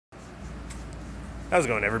How's it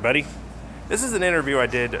going, everybody? This is an interview I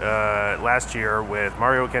did last year with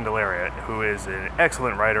Mario Candelaria, who is an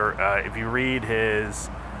excellent writer. If you read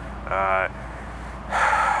uh,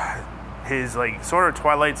 his like sort of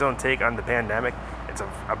Twilight Zone take on the pandemic,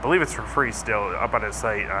 I believe it's for free still up on his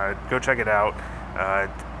site. Go check it out. Uh,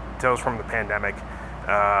 Tales from the Pandemic.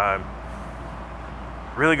 Uh,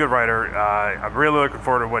 really good writer. I'm really looking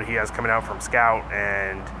forward to what he has coming out from Scout,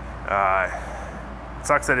 and it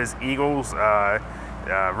sucks that his Eagles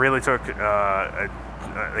really took like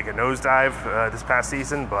a nosedive this past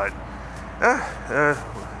season, but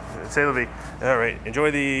say the least. All right,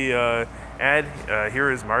 enjoy the ad. Here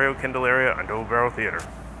is Mario Candelaria on Double Barrel Theater.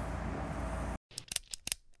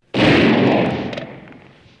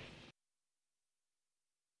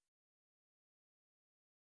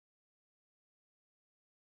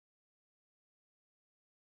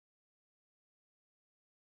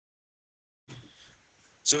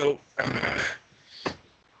 So,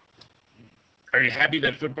 are you happy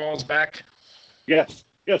that football's back? Yes,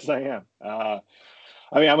 I am.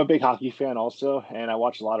 I'm a big hockey fan also, and I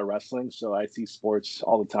watch a lot of wrestling, so I see sports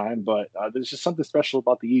all the time. But there's just something special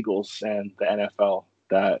about the Eagles and the NFL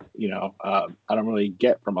that I don't really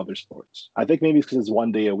get from other sports. I think maybe it's because it's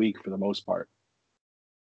one day a week for the most part.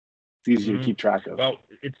 It's easier to keep track of. Well,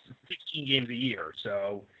 it's 16 games a year,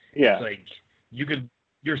 so Yeah, it's like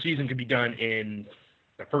your season could be done in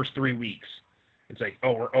the first 3 weeks. It's like,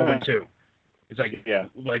 oh, we're 0-2. It's like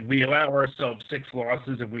we allow ourselves 6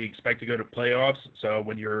 losses if we expect to go to playoffs. So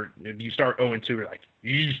if you start 0-2, you're like,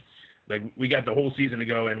 eesh. Like we got the whole season to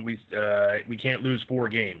go, and we can't lose 4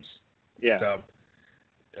 games. yeah. So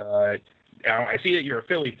now I see that you're a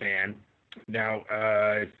Philly fan. Now,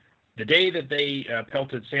 the day that they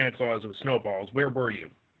pelted Santa Claus with snowballs, where were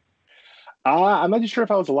you? I'm not sure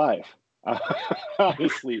if I was alive,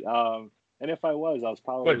 honestly. And if I was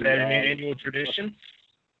probably. Was that an annual tradition?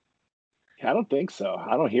 I don't think so.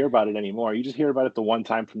 I don't hear about it anymore. You just hear about it the one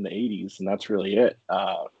time from the '80s, and that's really it.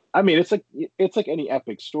 It's like any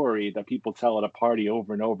epic story that people tell at a party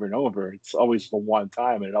over and over and over. It's always the one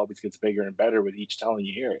time, and it always gets bigger and better with each telling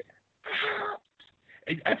you hear it.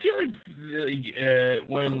 I feel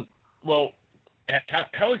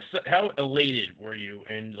like how elated were you,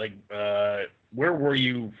 and where were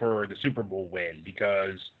you for the Super Bowl win?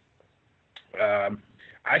 Because I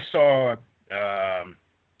saw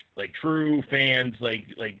true fans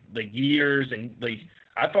years, and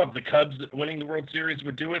I thought the Cubs winning the World Series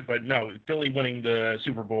would do it, but no, Philly winning the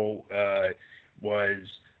Super Bowl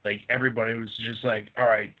was like everybody was just like, all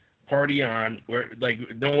right, party on. We're like,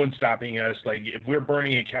 no one's stopping us. Like if we're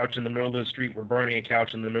burning a couch in the middle of the street, we're burning a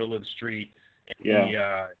couch in the middle of the street. And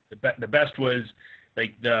Yeah. the best was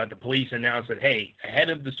the police announced that, hey,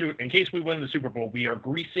 in case we win the Super Bowl, we are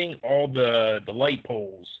greasing all the light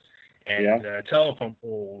poles and telephone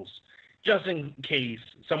poles, just in case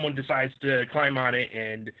someone decides to climb on it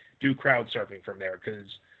and do crowd surfing from there,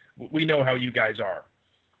 because we know how you guys are.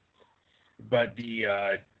 But you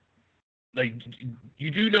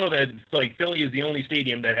do know that Philly is the only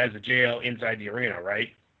stadium that has a jail inside the arena, right?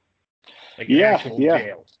 Actual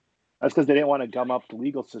jail. That's because they didn't want to gum up the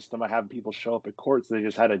legal system by having people show up at court, so they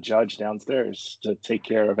just had a judge downstairs to take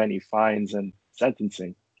care of any fines and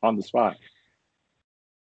sentencing on the spot.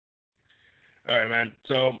 All right, man.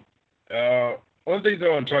 So, one thing I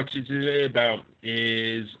want to talk to you today about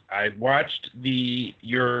is I watched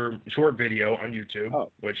your short video on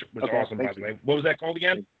YouTube, which was awesome, by the way. What was that called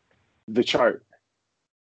again? The Chart.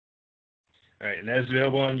 All right, and that is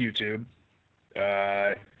available on YouTube.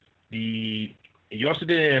 You also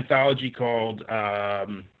did an anthology called Life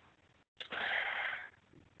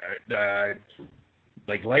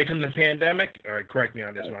in the Pandemic. All right, correct me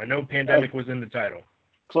on this one. I know pandemic was in the title.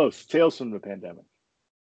 Close. Tales from the Pandemic.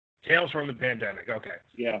 Tales from the Pandemic. Okay.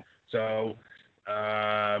 Yeah. So,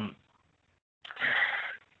 I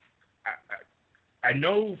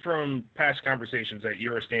know from past conversations that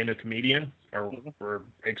you're a stand-up comedian, or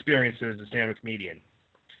experienced as a stand-up comedian.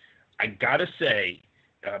 I gotta say,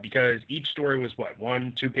 because each story was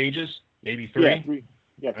 1, 2 pages, maybe 3? Yeah, 3.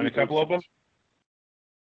 Yeah, 3 and a couple of them.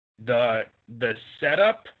 The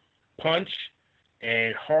setup, punch,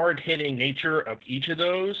 and hard-hitting nature of each of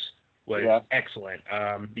those was excellent.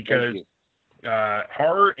 Because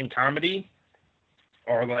horror and comedy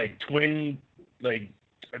are like twin,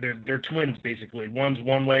 they're twins basically. One's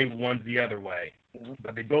one way, one's the other way,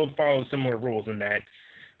 but they both follow similar rules in that,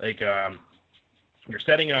 you're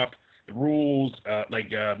setting up the rules.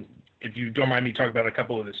 If you don't mind me talking about a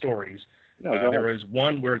couple of the stories, there was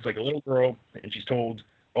one where it's like a little girl and she's told,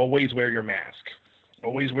 always wear your mask.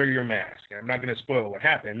 Always wear your mask. I'm not going to spoil what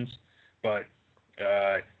happens, but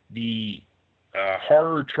the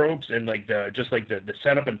horror tropes and like the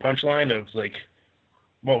setup and punchline of like,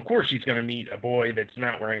 well, of course she's gonna meet a boy that's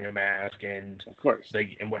not wearing a mask, and of course,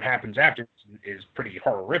 like, and what happens after is pretty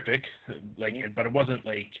horrific. Like, but it wasn't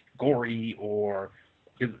like gory or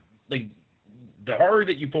like the horror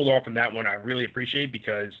that you pulled off in that one. I really appreciate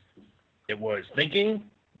because it was thinking,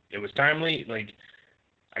 it was timely. Like,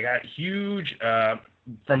 I got huge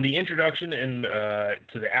from the introduction and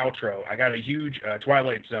to the outro. I got a huge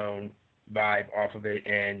Twilight Zone vibe off of it,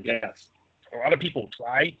 and yes, a lot of people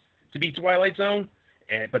try to be Twilight Zone,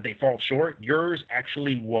 but they fall short. Yours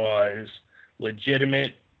actually was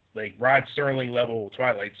legitimate, like Rod Serling level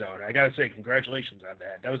Twilight Zone. I gotta say, congratulations on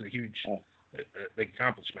that. That was a huge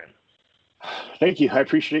accomplishment. Thank you. I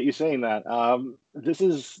appreciate you saying that. This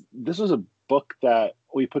was a book that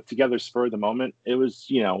we put together spur of the moment. It was,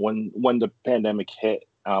 when the pandemic hit,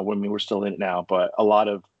 when we were still in it now, but a lot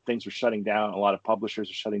of things were shutting down. A lot of publishers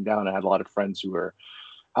were shutting down. I had a lot of friends who were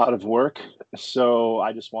out of work. So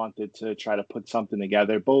I just wanted to try to put something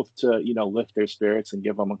together, both to, lift their spirits and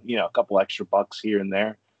give them, a couple extra bucks here and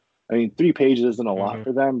there. I mean, 3 pages isn't a lot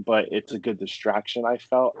for them, but it's a good distraction, I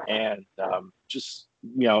felt. And just,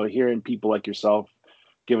 hearing people like yourself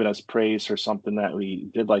giving us praise for something that we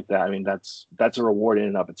did like that. I mean, that's a reward in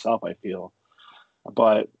and of itself, I feel.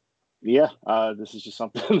 But yeah, this is just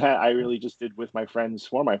something that I really just did with my friends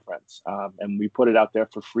for my friends. And we put it out there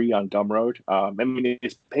for free on Gumroad. I mean,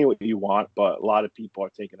 it's pay what you want, but a lot of people are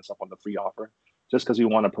taking us up on the free offer just because we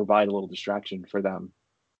want to provide a little distraction for them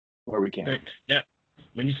where we can. Yeah.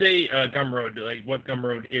 When you say Gumroad, like what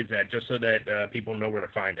Gumroad is that, just so that people know where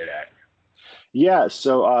to find it at? Yeah,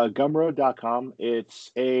 so Gumroad.com. It's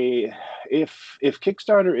if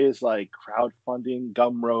Kickstarter is like crowdfunding,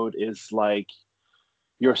 Gumroad is like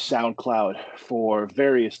your SoundCloud for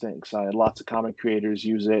various things. Lots of comic creators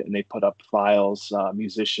use it, and they put up files,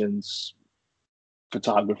 musicians,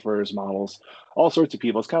 photographers, models, all sorts of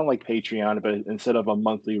people. It's kind of like Patreon, but instead of a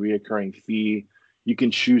monthly reoccurring fee, you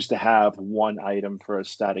can choose to have one item for a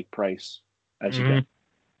static price as you go.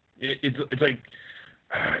 It's like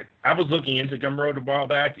I was looking into Gumroad a while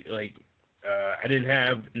back. Like I didn't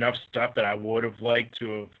have enough stuff that I would have liked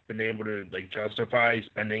to have been able to like justify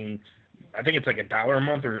spending. I think it's like $1 a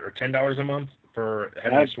month or $10 a month for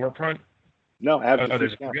having a storefront. No, I have.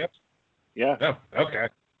 There's a free app? Yeah. Oh, okay.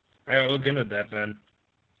 I'll look into that then.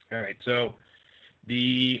 All right. So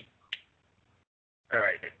all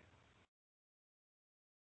right.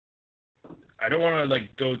 I don't want to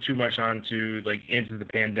like go too much onto like into the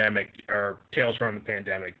pandemic or tales from the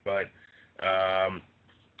pandemic, but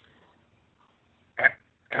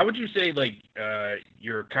how would you say like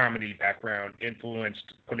your comedy background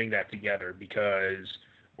influenced putting that together? Because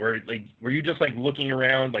were you just like looking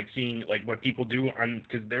around, like seeing like what people do on,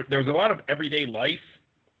 because there's a lot of everyday life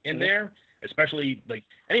in there, especially like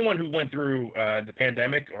anyone who went through the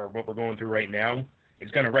pandemic or what we're going through right now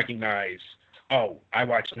is going to recognize, oh, I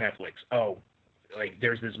watched Netflix. Oh, like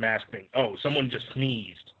there's this mask thing. Oh, someone just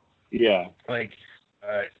sneezed. Yeah. Like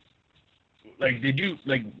did you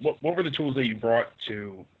like what were the tools that you brought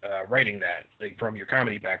to writing that, like from your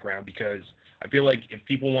comedy background? Because I feel like if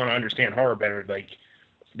people want to understand horror better, like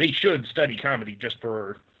they should study comedy just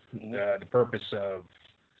for the purpose of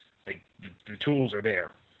like the tools are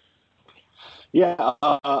there. Yeah,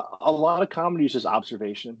 a lot of comedy is just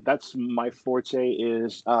observation. That's my forte,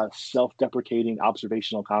 is self-deprecating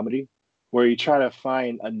observational comedy, where you try to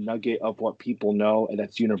find a nugget of what people know and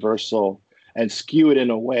that's universal and skew it in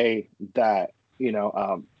a way that,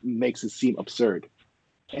 makes it seem absurd.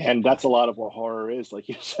 And that's a lot of what horror is, like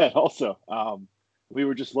you said, also. We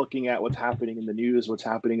were just looking at what's happening in the news, what's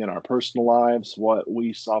happening in our personal lives, what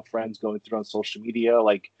we saw friends going through on social media,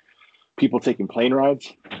 like people taking plane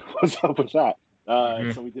rides. What's up with that?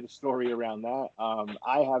 So we did a story around that.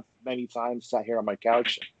 I have many times sat here on my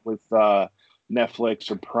couch with Netflix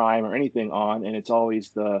or Prime or anything on, and it's always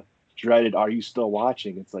the dreaded, "Are you still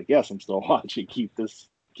watching?" It's like, yes, I'm still watching. Keep this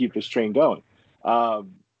train going.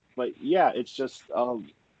 But yeah, it's just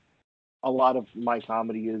a lot of my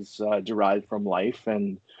comedy is derived from life,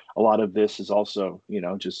 and a lot of this is also,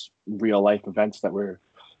 just real life events that we're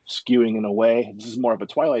skewing in a way. This is more of a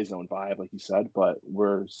Twilight Zone vibe, like you said, but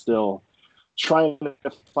we're still trying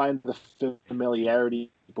to find the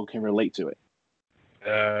familiarity people can relate to it.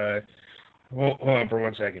 Hold on for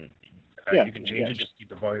 1 second. You can change it. Just keep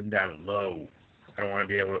the volume down low. I don't want to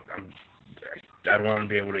be able. I don't want to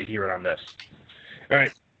be able to hear it on this. All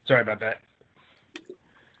right. Sorry about that.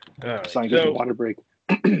 Sign of water break.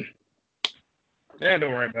 Yeah,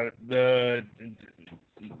 don't worry about it.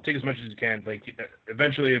 take as much as you can. Like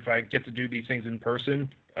eventually, if I get to do these things in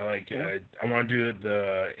person, I want to do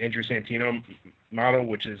the Andrew Santino model,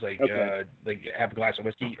 which is like have a glass of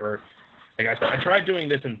whiskey, or like I tried doing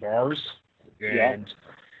this in bars, and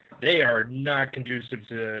they are not conducive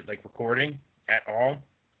to like recording at all.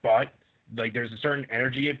 But like there's a certain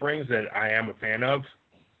energy it brings that I am a fan of,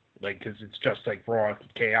 like because it's just like raw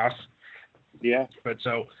chaos. Yeah. But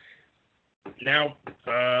so now,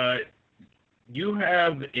 you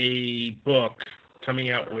have a book coming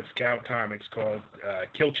out with Scout Comics called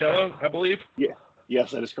Killcello, I believe. Yeah.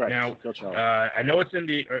 Yes, that is correct. Now, I know it's in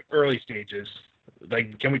the early stages.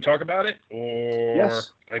 Like, can we talk about it, or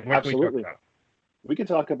yes, like what absolutely. can we talk about? We can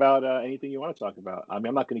talk about anything you want to talk about. I mean,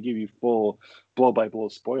 I'm not going to give you full blow-by-blow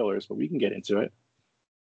spoilers, but we can get into it.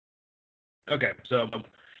 Okay, so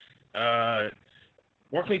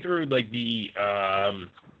walk me through like the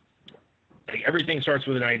like everything starts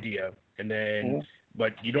with an idea, and then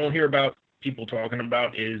what you don't hear about people talking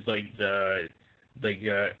about is like all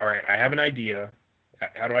right, I have an idea.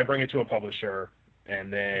 How do I bring it to a publisher?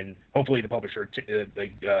 And then hopefully the publisher is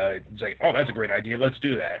like, oh, that's a great idea. Let's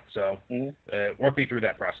do that. So walk me through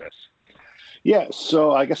that process. Yeah,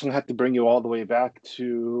 so I guess I'm going to have to bring you all the way back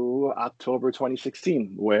to October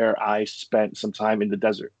 2016, where I spent some time in the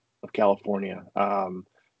desert of California.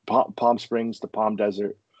 Palm Springs, the Palm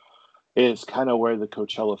Desert, is kind of where the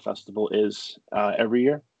Coachella Festival is every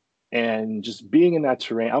year. And just being in that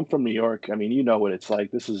terrain, I'm from New York. I mean, you know what it's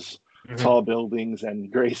like. This is tall buildings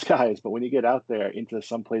and gray skies. But when you get out there into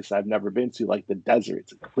some place I've never been to, like the desert,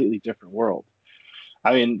 it's a completely different world.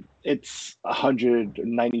 I mean, it's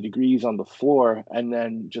 190 degrees on the floor, and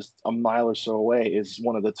then just a mile or so away is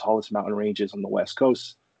one of the tallest mountain ranges on the West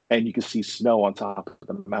Coast, and you can see snow on top of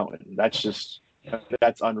the mountain. That's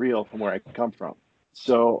unreal from where I come from.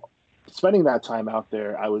 So spending that time out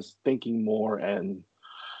there, I was thinking more and,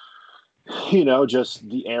 just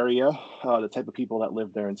the area, the type of people that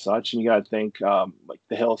live there and such. And you got to think like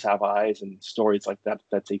The Hills Have Eyes and stories like that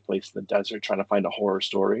take place in the desert, trying to find a horror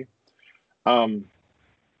story.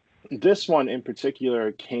 This one in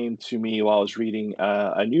particular came to me while I was reading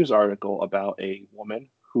a news article about a woman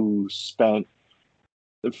who spent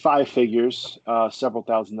 5 figures, several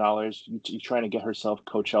 $1,000s, trying to get herself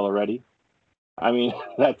Coachella ready. I mean,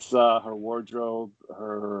 that's her wardrobe,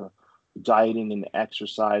 her dieting and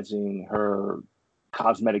exercising, her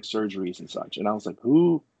cosmetic surgeries and such. And I was like,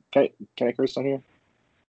 who can I curse on here?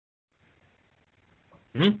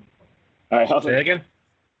 All right, say it again.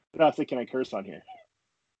 No, I said, can I curse on here?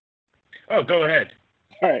 Oh, go ahead.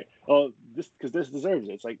 All right. Well, this deserves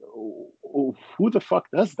it. It's like, who the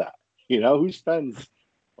fuck does that? Who spends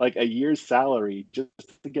like a year's salary just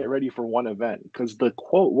to get ready for one event? Because the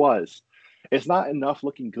quote was, it's not enough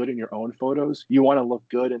looking good in your own photos. You want to look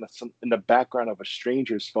good in the background of a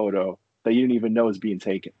stranger's photo that you didn't even know is being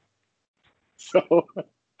taken. So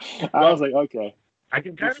I was like, okay. I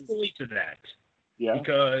can kind of relate to that. Yeah.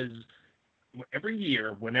 Because every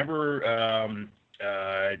year, whenever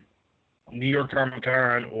New York Comic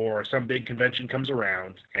Con or some big convention comes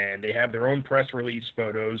around and they have their own press release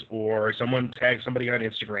photos or someone tags somebody on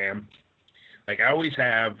Instagram, like I always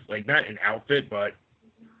have, like not an outfit, but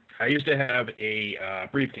I used to have a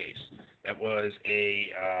briefcase that was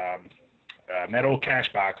a metal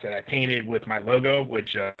cash box that I painted with my logo,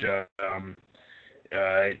 which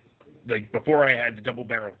like before I had the Double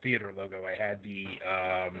Barrel Theater logo, I had the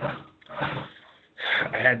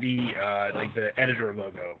like the editor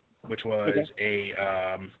logo, which was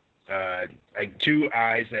like 2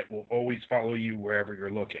 eyes that will always follow you wherever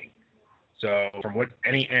you're looking. So from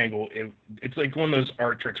any angle, it's like one of those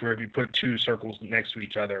art tricks where if you put 2 circles next to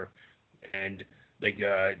each other, and like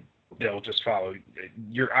they'll just follow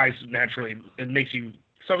your eyes naturally. It makes you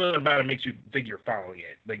something about it makes you think you're following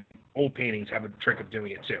it. Like old paintings have a trick of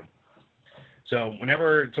doing it too. So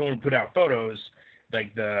whenever someone put out photos,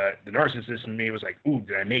 like the narcissist in me was like, "Ooh,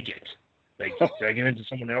 did I make it? Like, did I get into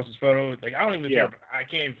someone else's photo? Like, I don't even care. I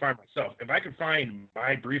can't even find myself. If I could find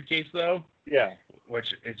my briefcase though,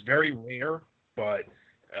 which is very rare, but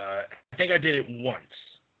I think I did it once,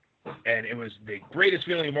 and it was the greatest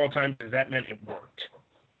feeling of all time because that meant it worked.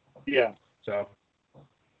 Yeah. So,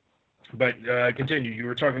 but continue. You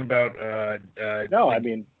were talking about. No, like, I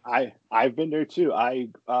mean, I've been there too.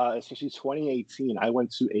 Especially 2018, I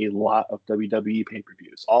went to a lot of WWE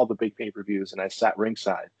pay-per-views, all the big pay-per-views, and I sat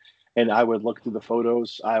ringside. And I would look through the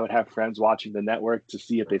photos. I would have friends watching the network to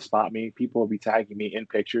see if they spot me. People would be tagging me in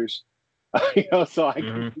pictures, so I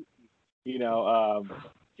can,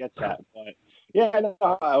 get that. But yeah, no,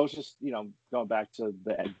 I was just, going back to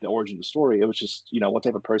the origin of the story. It was just, what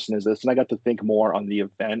type of person is this? And I got to think more on the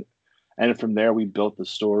event And from there, we built the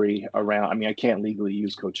story around. I mean, I can't legally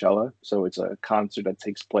use Coachella, so it's a concert that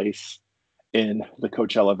takes place in the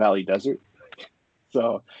Coachella Valley Desert.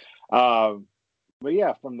 So, but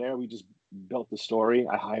yeah, from there we just built the story.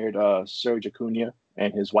 I hired Serge Acuna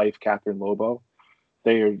and his wife Catherine Lobo.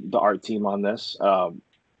 They are the art team on this.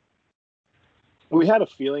 We had a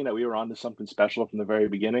feeling that we were onto something special from the very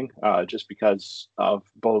beginning, just because of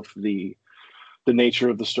both the nature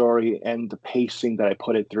of the story and the pacing that I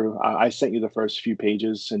put it through. I sent you the first few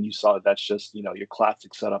pages, and you saw that's just your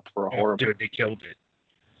classic setup for a horror. Dude, they killed it.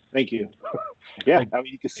 Thank you. Yeah, like, I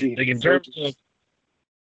mean, you can see. Like in terms of,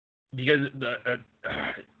 because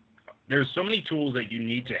there's so many tools that you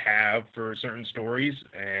need to have for certain stories,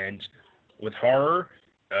 and with horror,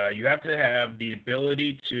 you have to have the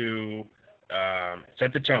ability to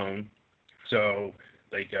set the tone. So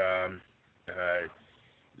like a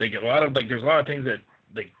lot of there's a lot of things that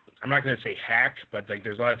I'm not going to say hack, but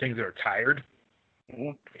there's a lot of things that are tired.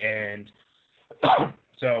 Mm-hmm. And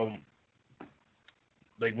so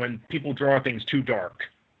when people draw things too dark,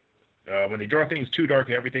 when they draw things too dark,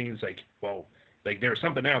 everything's there's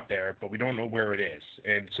something out there, but we don't know where it is.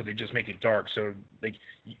 And so they just make it dark. So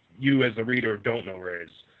you as the reader don't know where it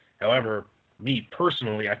is. However, me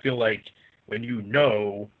personally, I feel like when you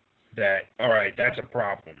know that, all right, that's a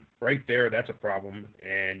problem right there, that's a problem.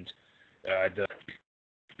 And the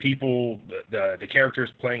people, the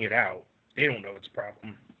characters playing it out, they don't know it's a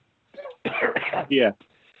problem. Yeah.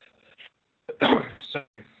 So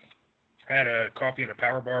I had a coffee and a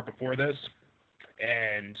power bar before this,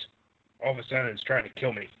 and all of a sudden it's trying to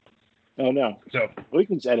kill me. Oh no. So we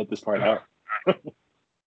can just edit this part out.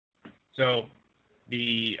 So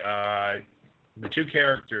the two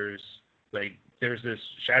characters, there's this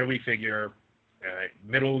shadowy figure,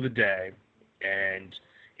 middle of the day, and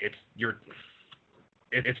it's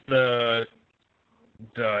the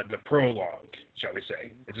prologue, shall we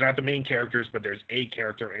say. It's not the main characters, but there's a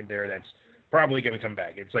character in there that's probably going to come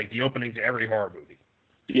back. It's like the opening to every horror movie.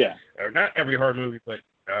 Yeah. Or not every horror movie, but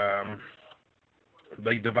the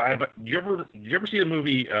vibe. You ever see the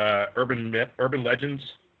movie Urban Legends?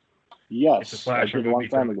 Yes. It's a slasher movie a long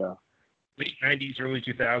time ago. Late 90s, early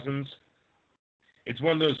 2000s. It's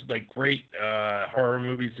one of those great horror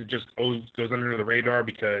movies that just goes under the radar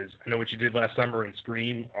because I Know What You Did Last Summer and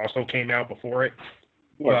Scream also came out before it.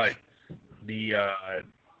 Yes. But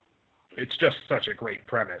it's just such a great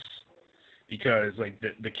premise because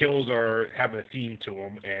the kills have a theme to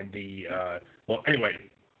them, and anyway,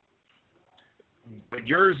 but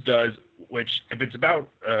yours does, which if it's about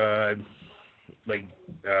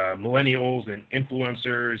millennials and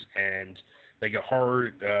influencers and a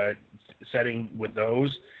horror setting with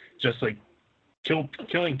those, just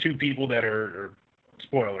killing two people that are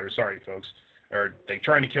spoilers, sorry folks, or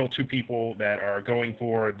trying to kill two people that are going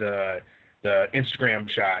for the Instagram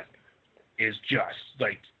shot is just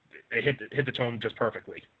they hit the tone just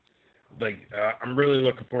perfectly. I'm really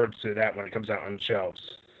looking forward to that when it comes out on shelves.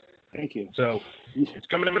 Thank you. So it's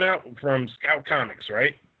coming out from Scout Comics,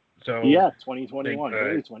 right? So yeah, 2021,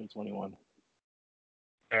 early 2021.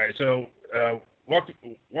 All right, so walk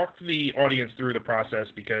the audience through the process,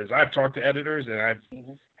 because I've talked to editors and I've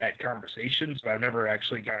had conversations, but I've never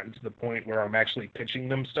actually gotten to the point where I'm actually pitching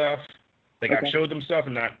them stuff. Okay. I've showed them stuff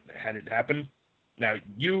and not had it happen. Now,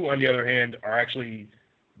 you, on the other hand, are actually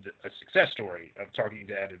a success story of talking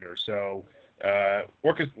to editors. So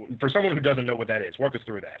for someone who doesn't know what that is, walk us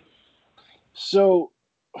through that. So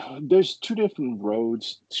there's two different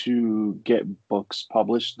roads to get books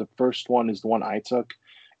published. The first one is the one I took,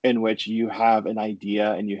 in which you have an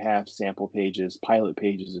idea and you have sample pages, pilot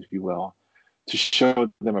pages, if you will, to show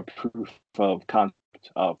them a proof of concept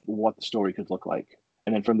of what the story could look like.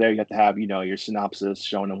 And then from there, you have to have, your synopsis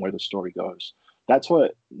showing them where the story goes. That's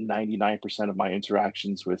what 99% of my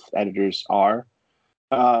interactions with editors are,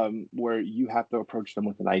 where you have to approach them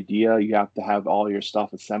with an idea. You have to have all your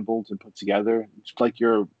stuff assembled and put together. It's like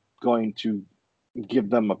you're going to give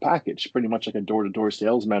them a package, pretty much like a door-to-door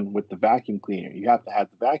salesman with the vacuum cleaner. You have to have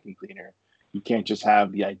the vacuum cleaner. You can't just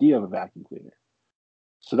have the idea of a vacuum cleaner.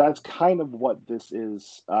 So that's kind of what this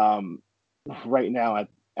is right now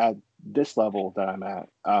at this level that I'm at.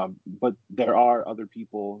 But there are other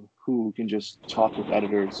people who can just talk with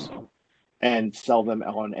editors and sell them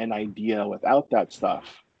on an idea without that stuff.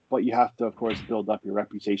 But you have to, of course, build up your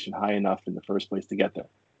reputation high enough in the first place to get there.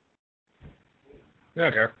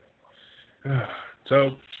 Okay.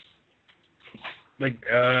 So,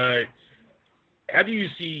 how do you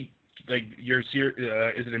see your series?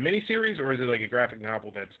 Is it a mini series or is it a graphic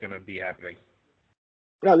novel that's going to be happening?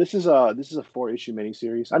 No, this is a 4-issue mini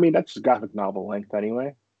series. I mean, that's a graphic novel length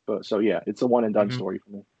anyway. But so yeah, it's a one and done story for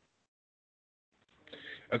me.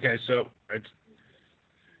 Okay, so it's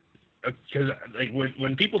because like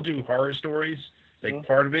when people do horror stories, like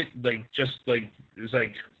part of it, like just like it's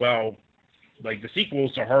like, well, like the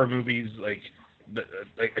sequels to horror movies, like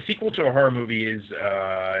like a sequel to a horror movie is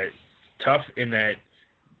tough in that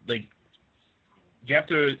like you have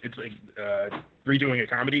to, it's like redoing a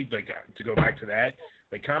comedy, like to go back to that,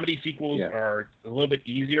 like comedy sequels are a little bit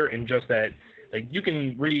easier in just that like you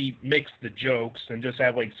can remix the jokes and just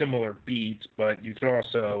have like similar beats, but you can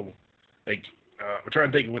also like I'm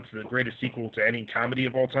trying to think of what's the greatest sequel to any comedy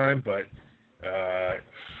of all time, but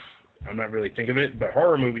I'm not really thinking of it. But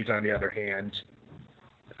horror movies, on the other hand,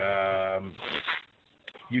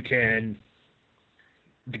 you can,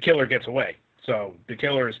 the killer gets away, so the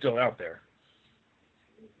killer is still out there.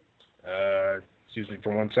 Excuse me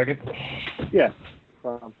for 1 second. Yeah.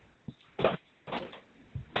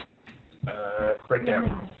 Right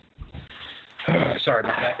down. Sorry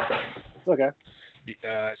about that. It's okay.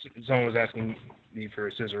 Someone was asking me for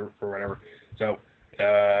a scissor or whatever. So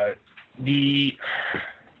that's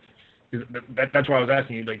why I was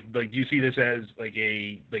asking you. Like, do you see this as like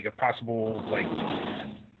a possible like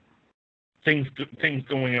things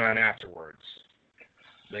going on afterwards?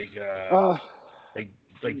 Like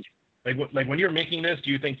when you're making this,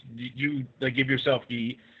 do you think you like give yourself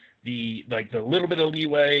the little bit of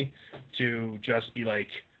leeway to just be like,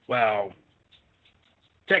 well,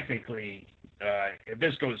 technically, if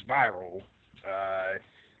this goes viral,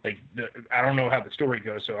 I don't know how the story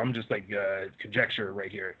goes, so I'm just like conjecture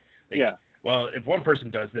right here. Like, well, if one person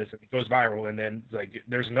does this and it goes viral, and then like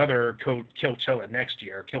there's another Killchilla next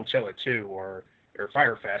year, Killchilla 2, or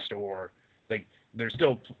Firefest, or like there's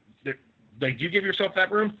still like, do you give yourself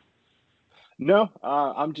that room? No,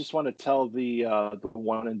 I'm just want to tell the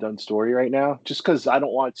one and done story right now, just because I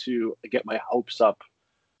don't want to get my hopes up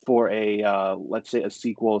for a let's say a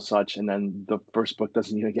sequel or such, and then the first book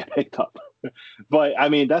doesn't even get picked up. But I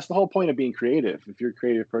mean, that's the whole point of being creative. If you're a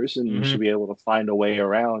creative person, you should be able to find a way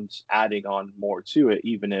around adding on more to it,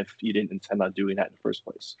 even if you didn't intend on doing that in the first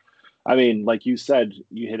place. I mean, like you said,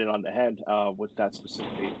 you hit it on the head with that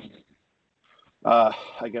specific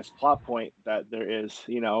I guess plot point, that there is,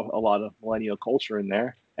 a lot of millennial culture in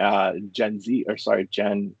there, Gen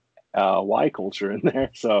Y culture in there.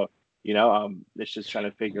 So, it's just trying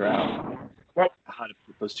to figure out how to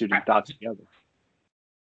put those two dots together.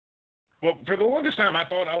 Well, for the longest time, I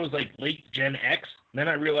thought I was like late Gen X. Then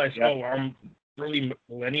I realized, I'm early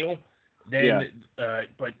millennial. Then,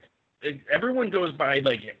 but everyone goes by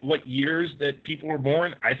like what years that people were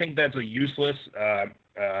born. I think that's a useless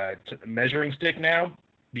measuring stick now,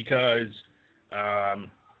 because I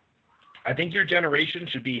think your generation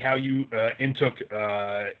should be how you intook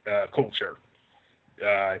culture.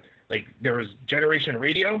 Like there was generation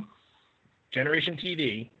radio, generation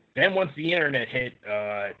TV. Then once the internet hit,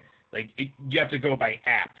 you have to go by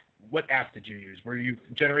app. What app did you use? Were you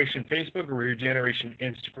generation Facebook, or were you generation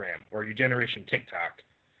Instagram, or your generation TikTok?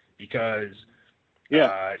 Because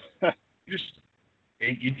it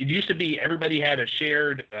used to be everybody had a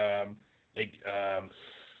shared I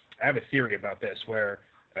have a theory about this where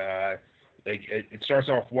it starts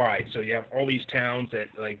off wide. So you have all these towns that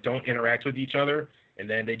like don't interact with each other, and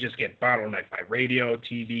then they just get bottlenecked by radio,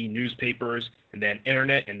 TV, newspapers, and then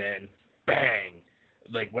internet, and then bang,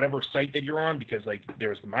 like whatever site that you're on, because like there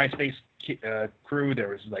was the MySpace crew, there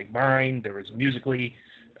was like Vine, there was Musical.ly,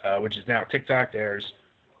 which is now TikTok. There's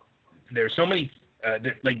so many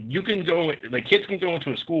like you can go, like kids can go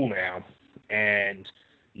into a school now and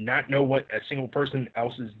not know what a single person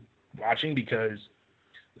else is watching, because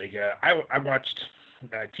like I watched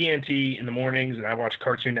TNT in the mornings, and I watched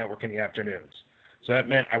Cartoon Network in the afternoons. So that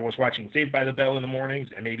meant I was watching Saved by the Bell in the mornings,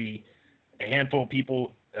 and maybe a handful of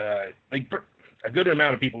people, like a good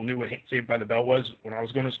amount of people knew what Saved by the Bell was when I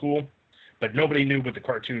was going to school, but nobody knew what the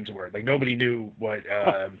cartoons were. Like nobody knew what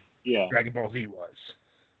Dragon Ball Z was.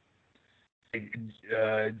 Do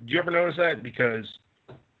you ever notice that? Because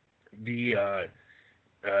the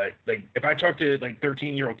like if I talk to like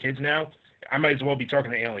 13-year-old kids now, I might as well be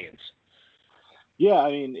talking to aliens. Yeah,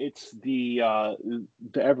 I mean, it's the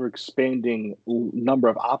ever expanding number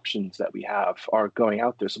of options that we have are going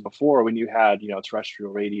out there. So before, when you had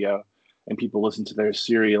terrestrial radio and people listened to their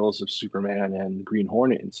serials of Superman and Green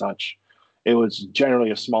Hornet and such, it was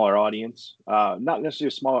generally a smaller audience. Not necessarily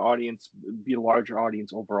a smaller audience, be a larger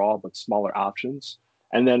audience overall, but smaller options.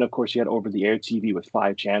 And then, of course, you had over-the-air TV with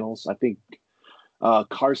 5 channels. I think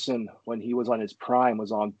Carson, when he was on his prime,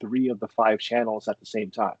 was on 3 of the 5 channels at the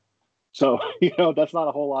same time. So, that's not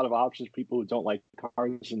a whole lot of options for people who don't like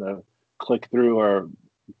Carson to click through or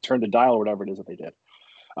turn the dial or whatever it is that they did.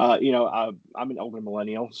 I'm an older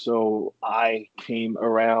millennial, so I came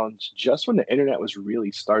around just when the internet was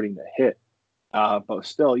really starting to hit. But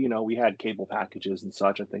still, we had cable packages and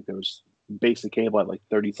such. I think there was basic cable at like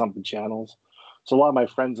 30 something channels. So a lot of my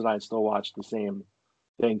friends and I still watched the same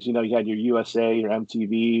things. You had your USA, your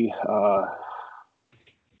MTV,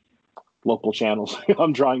 local channels.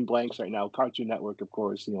 I'm drawing blanks right now. Cartoon Network, of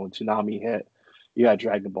course, when Toonami hit, you had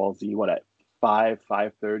Dragon Ball Z, what, at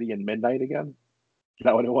 5:30 and midnight again? Is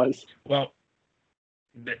that what it was? Well,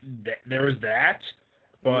 there was that,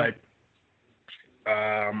 but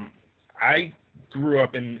I grew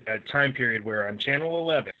up in a time period where on Channel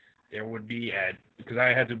 11, there would be because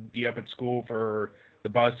I had to be up at school for the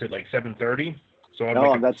bus at like 7:30, so I'm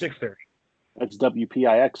like at 6:30. That's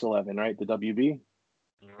WPIX 11, right? The WB?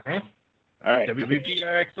 Mm-hmm. All right.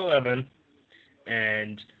 WPIX 11,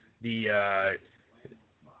 and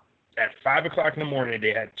at 5 o'clock in the morning,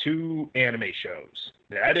 they had 2 anime shows.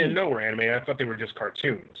 I didn't know were anime. I thought they were just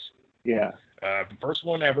cartoons. Yeah. The first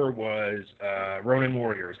one ever was Ronin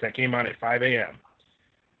Warriors. That came on at 5 a.m.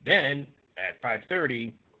 Then, at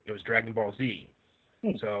 5:30, it was Dragon Ball Z.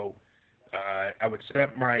 So, I would set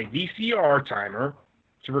up my VCR timer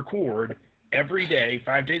to record every day,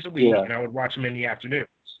 5 days a week, and I would watch them in the afternoons.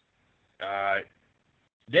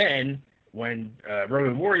 Then, when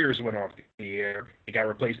Ronin Warriors went off the air, it got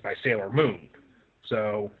replaced by Sailor Moon.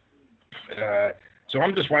 So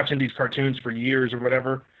I'm just watching these cartoons for years or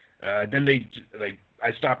whatever. Then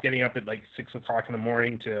I stopped getting up at like 6 o'clock in the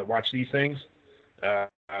morning to watch these things.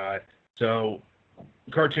 So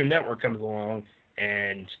Cartoon Network comes along,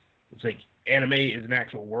 and it's like anime is an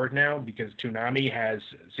actual word now because Toonami has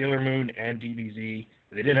Sailor Moon and DBZ.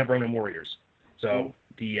 They didn't have Ronin Warriors. So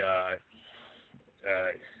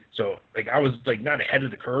so like I was like not ahead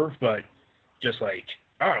of the curve, but just like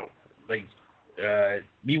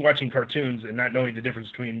me watching cartoons and not knowing the difference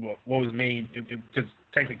between what was made, because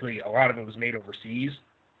technically a lot of it was made overseas.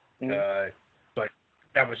 But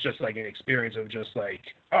that was just like an experience of just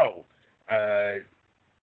like, no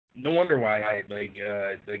wonder why I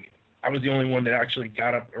was the only one that actually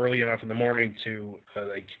got up early enough in the morning to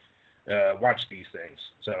watch these things.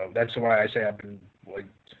 So that's why I say I've been like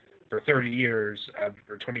for 30 years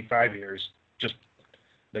or 25 years, just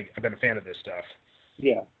like I've been a fan of this stuff.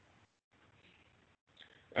 Yeah.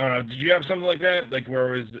 Did you have something like that, like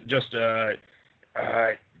where it was just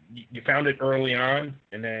you found it early on,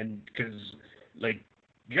 and then because like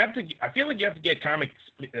I feel like you have to get comics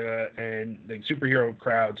and like superhero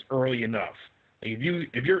crowds early enough. Like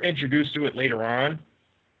if you're introduced to it later on.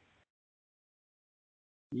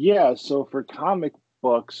 Yeah, so for comic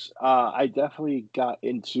books, I definitely got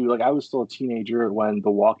into, like, I was still a teenager when The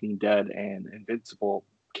Walking Dead and Invincible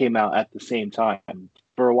came out at the same time.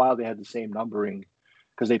 For a while, they had the same numbering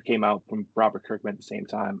because they came out from Robert Kirkman at the same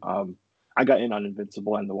time. I got in on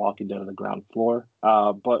Invincible and The Walking Dead on the ground floor.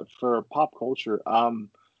 But for pop culture, I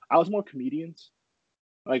was more comedians.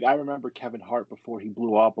 Like, I remember Kevin Hart before he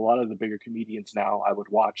blew up. A lot of the bigger comedians now I would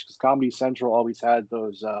watch because Comedy Central always had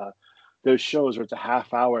those shows where it's a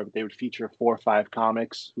half hour, but they would feature 4 or 5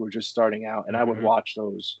 comics who were just starting out, and I would watch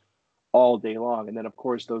those all day long. And then, of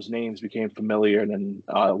course, those names became familiar, and then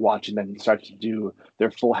watching them start to do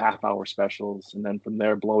their full half-hour specials, and then from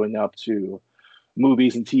there blowing up to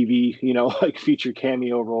movies and TV, like feature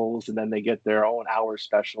cameo roles, and then they get their own hour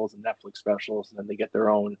specials and Netflix specials, and then they get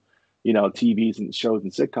their own, TVs and shows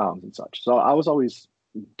and sitcoms and such. So I was always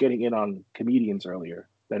getting in on comedians earlier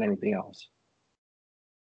than anything else.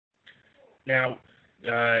 Now,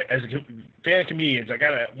 as a fan of comedians, I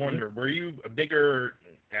gotta wonder: were you a bigger?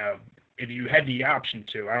 If you had the option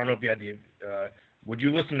to, I don't know if you had the. Would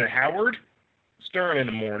you listen to Howard Stern in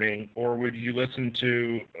the morning, or would you listen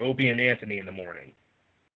to Opie and Anthony in the morning?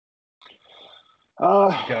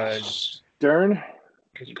 Stern,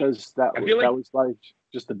 because that was like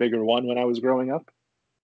just the bigger one when I was growing up.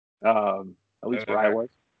 At least where I was.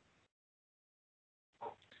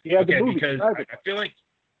 Yeah, the movie. Because I feel like.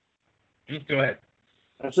 Go ahead.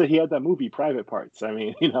 I said he had that movie, Private Parts. I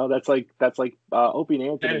mean, that's like Opie and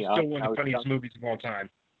Anthony. That is still one of the funniest movies of all time.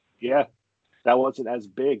 Yeah, that wasn't as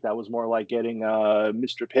big. That was more like getting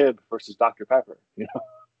Mr. Pibb versus Dr. Pepper. Yeah.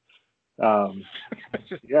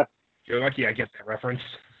 You're lucky I get that reference.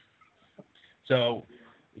 So,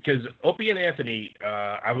 because Opie and Anthony,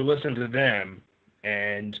 I would listen to them,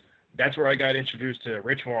 and that's where I got introduced to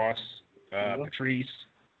Rich Voss, Patrice,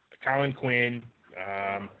 Colin Quinn.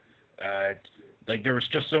 There was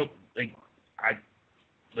just so I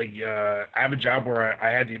have a job where I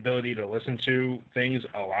had the ability to listen to things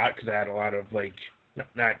a lot because I had a lot of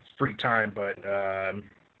not free time, but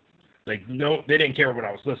like, no, they didn't care what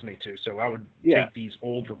I was listening to. So I would take these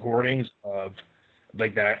old recordings of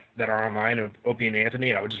like that are online of Opie and Anthony,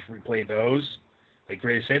 and I would just replay those, like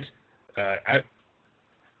greatest hits. I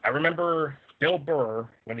remember Bill Burr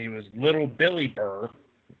when he was Little Billy Burr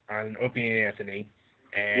on Opie and Anthony,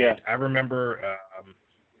 and I remember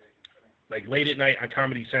like late at night on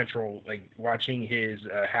Comedy Central, like watching his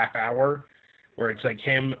half hour where it's like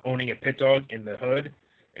him owning a pit dog in the hood,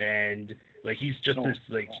 and like he's just this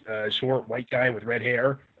like short white guy with red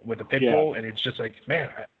hair with a pit bull, and it's just like, man,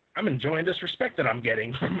 I'm enjoying this respect that I'm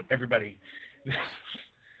getting from everybody.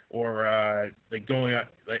 Or like going out,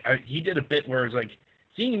 like he did a bit where it's like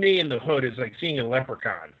seeing me in the hood is like seeing a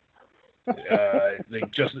leprechaun.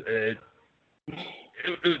 Like just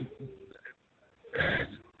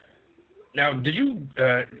now, did you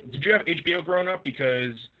have HBO growing up?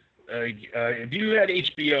 Because if you had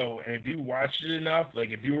HBO and if you watched it enough, like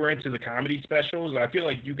if you were into the comedy specials, I feel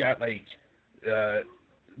like you got like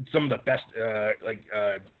some of the best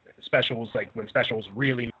specials, like when specials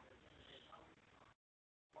really.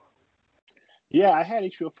 Yeah, I had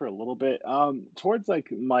HBO for a little bit. Towards like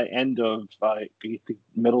my end of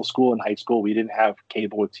middle school and high school, we didn't have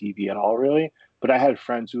cable or TV at all, really. But I had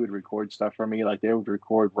friends who would record stuff for me. Like they would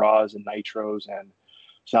record Raws and Nitros and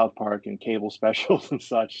South Park and cable specials and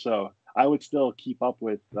such. So I would still keep up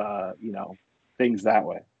with, things that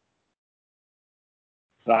way.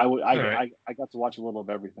 But I got to watch a little of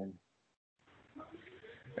everything.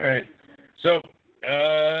 All right. So,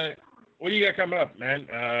 what do you got coming up, man?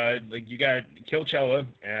 Like you got Killcella.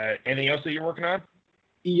 Anything else that you're working on?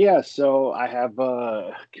 Yeah, so I have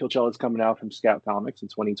Killcella's coming out from Scout Comics in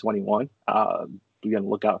 2021. Be on the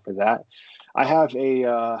lookout for that. I have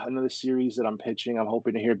another series that I'm pitching. I'm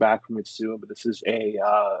hoping to hear back from it soon, but this is a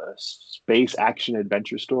space action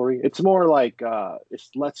adventure story. It's more like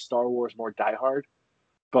it's less Star Wars, more Die Hard.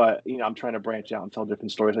 But I'm trying to branch out and tell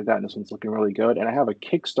different stories like that, and this one's looking really good. And I have a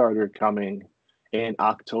Kickstarter coming in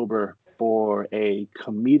October for a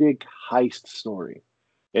comedic heist story.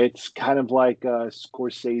 It's kind of like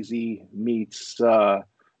Scorsese meets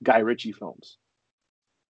Guy Ritchie films.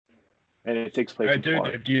 And it takes place in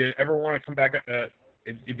Florida. If you ever want to come back,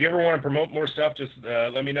 if you ever want to promote more stuff, just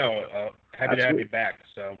let me know. Happy to have you back.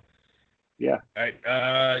 So, yeah. All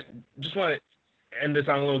right. Just want to end this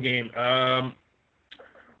on a little game.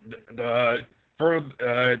 For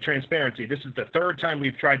transparency, this is the third time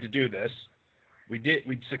we've tried to do this.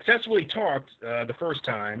 We successfully talked the first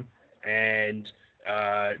time, and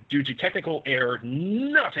due to technical error,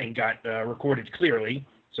 nothing got recorded clearly.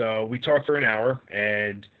 So we talked for an hour,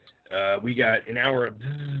 and we got an hour of.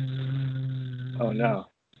 Oh no!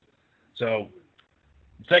 So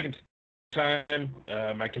second time,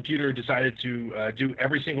 my computer decided to do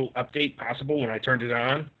every single update possible when I turned it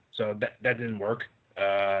on. So that didn't work.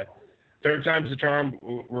 Third time's the charm.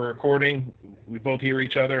 We're recording. We both hear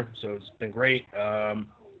each other, so it's been great.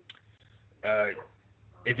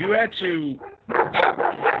 If you had to,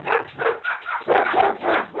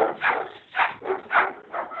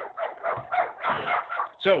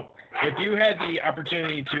 if you had the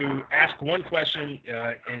opportunity to ask one question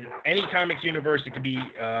in any comics universe, it could be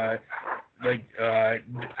like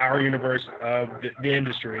our universe of the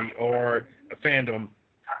industry or a fandom.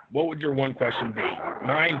 What would your one question be?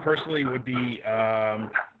 Mine personally would be, why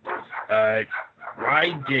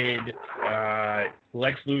did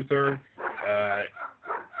Lex Luthor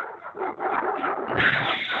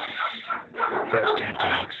that's 10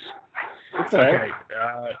 talks. It's all right.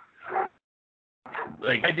 Okay.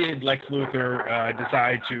 Like, why did Lex Luthor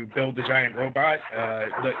decide to build the giant robot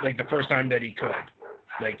like the first time that he could?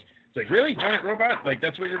 Like, it's like, really? Giant robot? Like,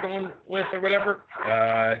 that's what you're going with or whatever?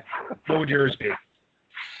 What would yours be?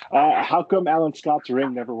 How come Alan Scott's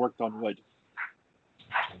ring never worked on wood?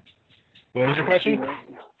 What was your question?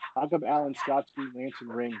 How come Alan Scott's Green Lantern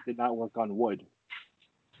ring did not work on wood?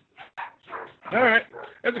 All right.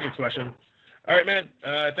 That's a good question. All right, man.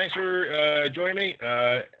 Thanks for joining me.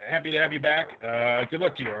 Happy to have you back. Good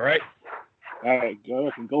luck to you, all right? All right.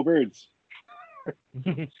 Go Birds.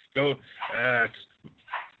 Go.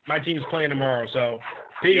 My team's playing tomorrow, so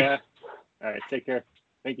peace. Yeah. All right. Take care.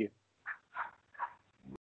 Thank you.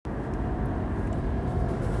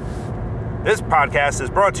 This podcast is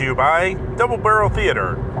brought to you by Double Barrel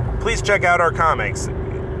Theater. Please check out our comics.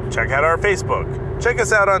 Check out our Facebook. Check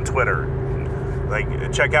us out on Twitter.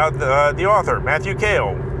 Check out the author, Matthew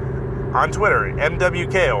Kale, on Twitter,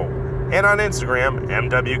 MW Kale, and on Instagram,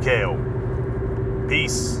 MW Kale.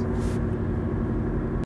 Peace.